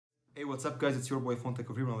Hey, what's up guys, it's your boy Phone Tech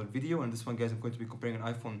of another video, and this one guys I'm going to be comparing an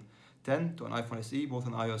iPhone 10 to an iPhone SE, both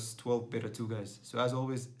on iOS 12 beta 2 guys. So as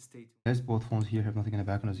always, stay tuned. Guys, both phones here have nothing in the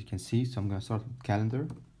background as you can see, so I'm going to start with calendar.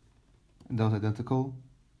 And that was identical,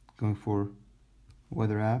 going for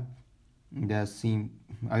weather app. And that seemed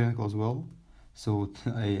identical as well. So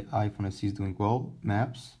iPhone SE is doing well.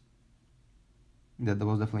 Maps, that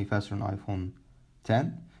was definitely faster on iPhone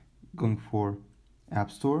 10. Going for App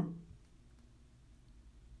Store,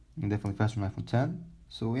 and definitely faster on iPhone 10.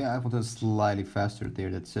 So yeah, iPhone 10 is slightly faster there.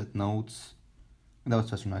 That's it. Notes, and that was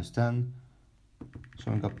faster on iOS 10.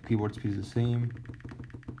 Showing up keyboard speed is the same.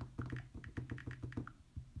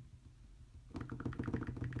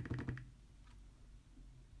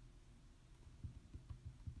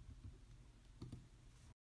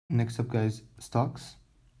 Next up guys, stocks.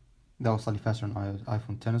 That was slightly faster on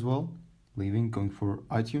iPhone 10 as well. Leaving, going for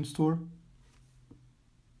iTunes Store.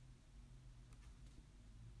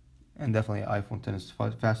 And definitely iPhone 10 is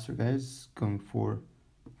faster guys. Going for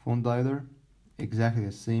phone dialer, exactly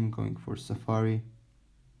the same. Going for Safari.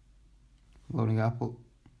 Loading Apple.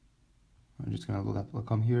 I'm just gonna load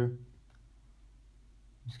Apple.com here. I'm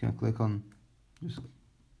just gonna click on, just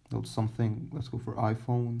load something. Let's go for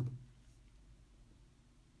iPhone.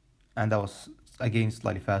 And that was again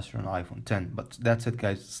slightly faster on iPhone 10, but that's it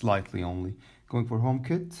guys, slightly only. Going for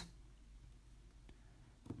HomeKit.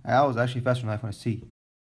 That was actually faster on iPhone SE.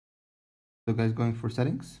 So guys, going for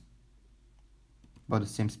settings, about the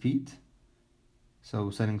same speed. So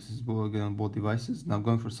settings is good on both devices. Now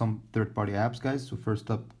going for some third-party apps guys. So first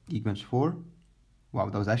up, Geekbench 4. Wow,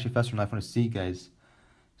 that was actually faster on iPhone SE guys.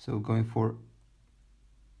 So going for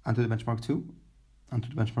Onto the Benchmark 2. Onto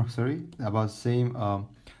the Benchmark, sorry. About the same,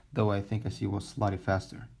 though I think SE was slightly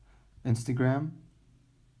faster. Instagram.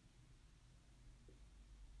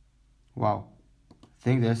 Wow. I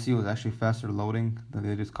think the SE was actually faster loading than the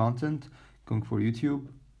latest content. Going for YouTube.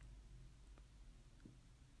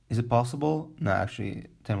 Is it possible? No, actually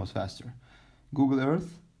 10 was faster. Google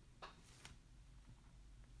Earth.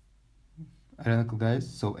 Identical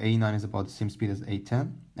guys. So A9 is about the same speed as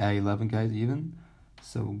A10. A11 guys even.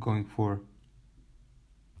 So going for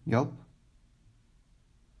Yelp.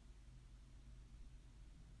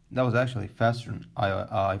 That was actually faster on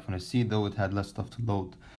iPhone SE, though it had less stuff to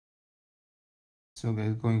load. So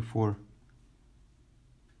guys, going for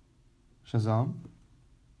Shazam.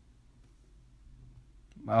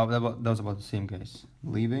 That was about the same guys.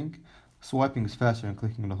 Leaving. Swiping is faster than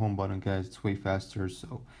clicking on the home button guys, it's way faster.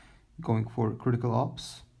 So going for Critical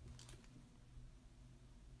Ops.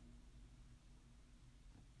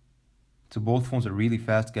 So both phones are really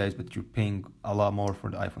fast guys, but you're paying a lot more for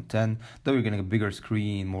the iPhone 10, though you're getting a bigger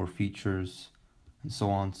screen, more features, and so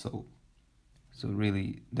on. So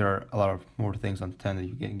really there are a lot of more things on the 10 that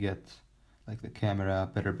you can get, like the camera,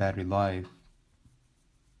 better battery life,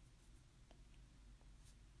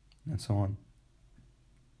 and so on.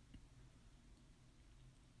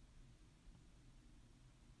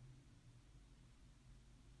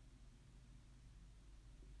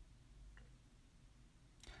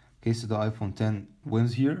 Okay, so the iPhone 10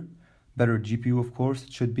 wins here. Better GPU, of course,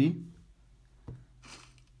 it should be.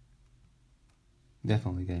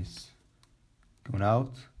 Definitely, guys. Going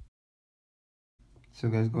out. So,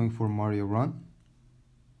 guys, going for Mario Run.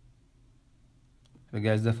 So,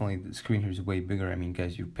 guys, definitely the screen here is way bigger. I mean,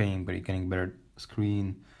 guys, you're paying, but you're getting better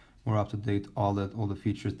screen, more up to date, all the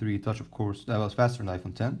features. 3D touch, of course. That was faster than the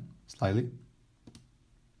iPhone 10, slightly.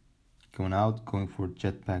 Going out, going for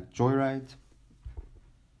Jetpack Joyride.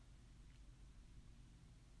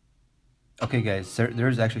 Okay guys,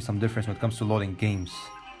 there's actually some difference when it comes to loading games.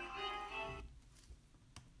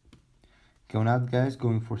 Going out guys,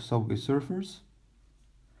 going for Subway Surfers.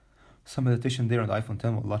 Some meditation there on the iPhone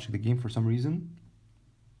 10 while launching the game for some reason.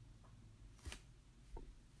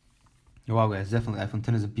 Wow guys, definitely iPhone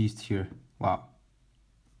 10 is a beast here. Wow.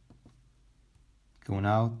 Going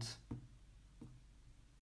out.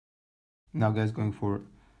 Now guys, going for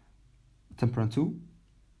Temperan 2.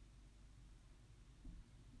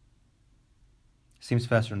 Seems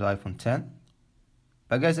faster than the iPhone 10.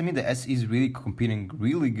 But guys, I mean the SE is really competing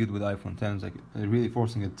really good with iPhone 10. It's like really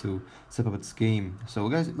forcing it to step up its game. So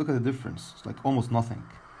guys, look at the difference. It's like almost nothing.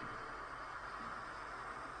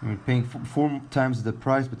 You're paying 4 times the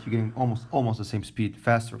price, but you're getting almost the same speed.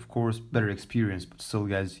 Faster, of course, better experience. But still,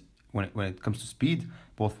 guys, when it comes to speed,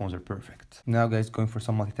 both phones are perfect. Now, guys, going for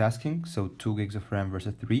some multitasking. So 2 gigs of RAM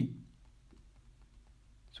versus 3.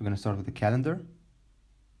 So we're gonna start with the calendar.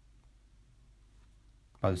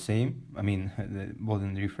 About the same. I mean, both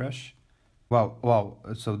in the refresh. Wow.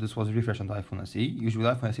 So this was a refresh on the iPhone SE. Usually,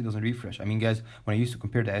 the iPhone SE doesn't refresh. I mean, guys, when I used to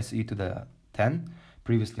compare the SE to the 10,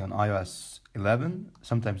 previously on iOS 11.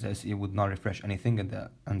 Sometimes the SE would not refresh anything and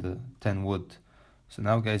the 10 would. So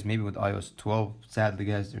now guys, maybe with iOS 12, sadly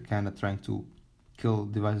guys, they're kind of trying to kill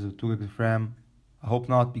devices with 2 gigs of RAM. I hope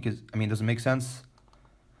not, because I mean, it doesn't make sense.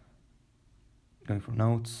 Going for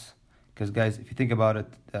notes, because guys, if you think about it,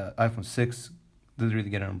 iPhone 6 did really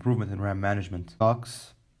get an improvement in RAM management.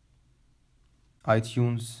 Docs,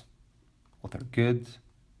 iTunes, both are good.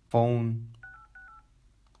 Phone,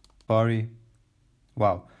 Safari.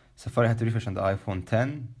 Wow, Safari had to refresh on the iPhone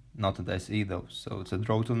 10, not on the SE though. So it's a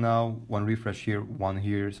draw tool now. One refresh here, one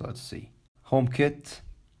here. So let's see. HomeKit,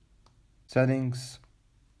 settings,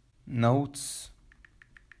 notes,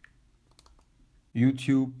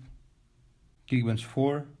 YouTube, Geekbench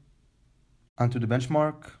 4. Onto the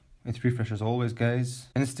benchmark. It refreshes always, guys.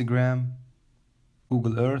 Instagram,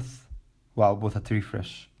 Google Earth. Wow, both had to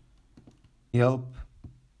refresh. Yelp,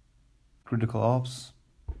 Critical Ops,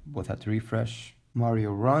 both had to refresh.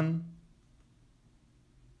 Mario Run,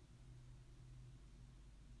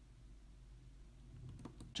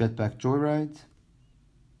 Jetpack Joyride,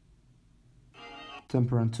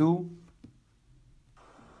 Temperance 2,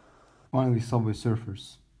 finally Subway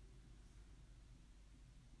Surfers.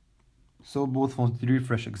 So both phones did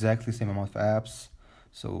refresh exactly the same amount of apps.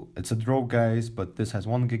 So it's a draw, guys, but this has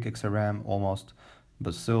 1 gig extra RAM almost,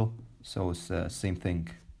 but still, so it's the same thing.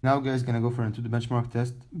 Now guys, gonna go for into the benchmark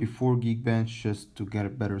test before Geekbench just to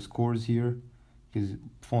get better scores here, because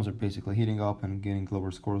phones are basically heating up and getting lower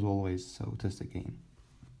scores always, so test again.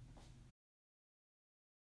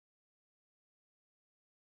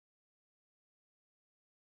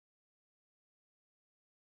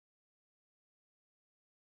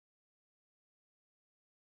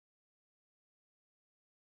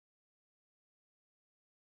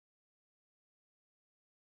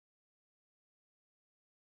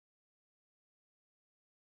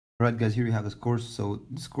 Alright guys, here we have the scores. So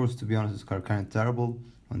the scores, to be honest, is kind of terrible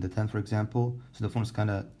on the 10, for example. So the phone is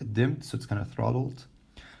kind of dimmed, so it's kind of throttled,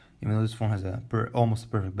 even though this phone has a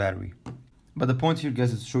almost perfect battery. But the point here,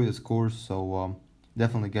 guys, is to show you the scores. So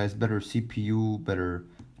definitely, guys, better CPU, better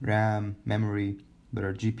RAM, memory,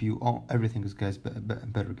 better GPU. Everything is, guys,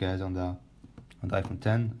 better, guys, on the iPhone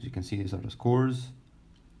 10. As you can see, these are the scores.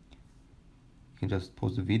 You can just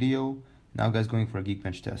pause the video. Now, guys, going for a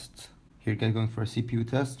Geekbench test. Here, guys, going for a CPU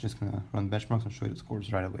test. Just gonna run benchmarks and show you the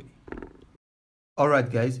scores right away.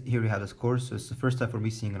 Alright guys, here we have the scores. So it's the first time for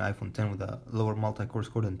me seeing an iPhone 10 with a lower multi-core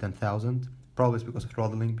score than 10,000. Probably it's because of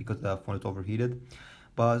throttling, because the phone is overheated.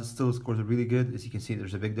 But still, the scores are really good. As you can see,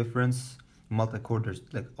 there's a big difference. Multi-core, there's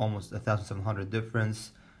like almost 1,700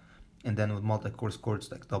 difference. And then with multi-core score,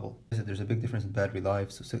 it's like double. There's a big difference in battery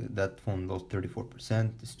life. So that phone lost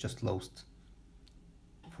 34%. It's just lost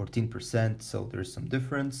 14%. So there's some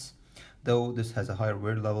difference. Though this has a higher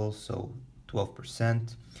wear level, so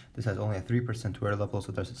 12%. This has only a 3% wear level,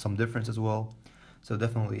 so there's some difference as well. So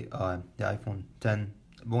definitely the iPhone 10,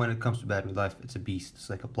 but when it comes to battery life, it's a beast.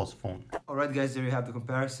 It's like a plus phone. Alright guys, there you have the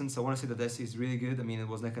comparison. So I want to say that the SE is really good. I mean, it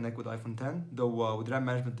was neck and neck with iPhone 10. Though with RAM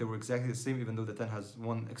management, they were exactly the same, even though the 10 has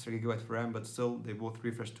 1 extra gigabyte for RAM, but still, they both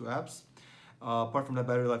refreshed 2 apps. Apart from that,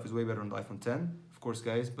 battery life is way better on the iPhone 10, of course,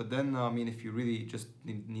 guys. But then, I mean, if you really just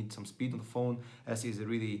need some speed on the phone, SE is a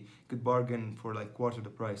really good bargain for like quarter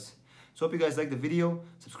the price. So hope you guys like the video.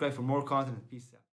 Subscribe for more content and peace out.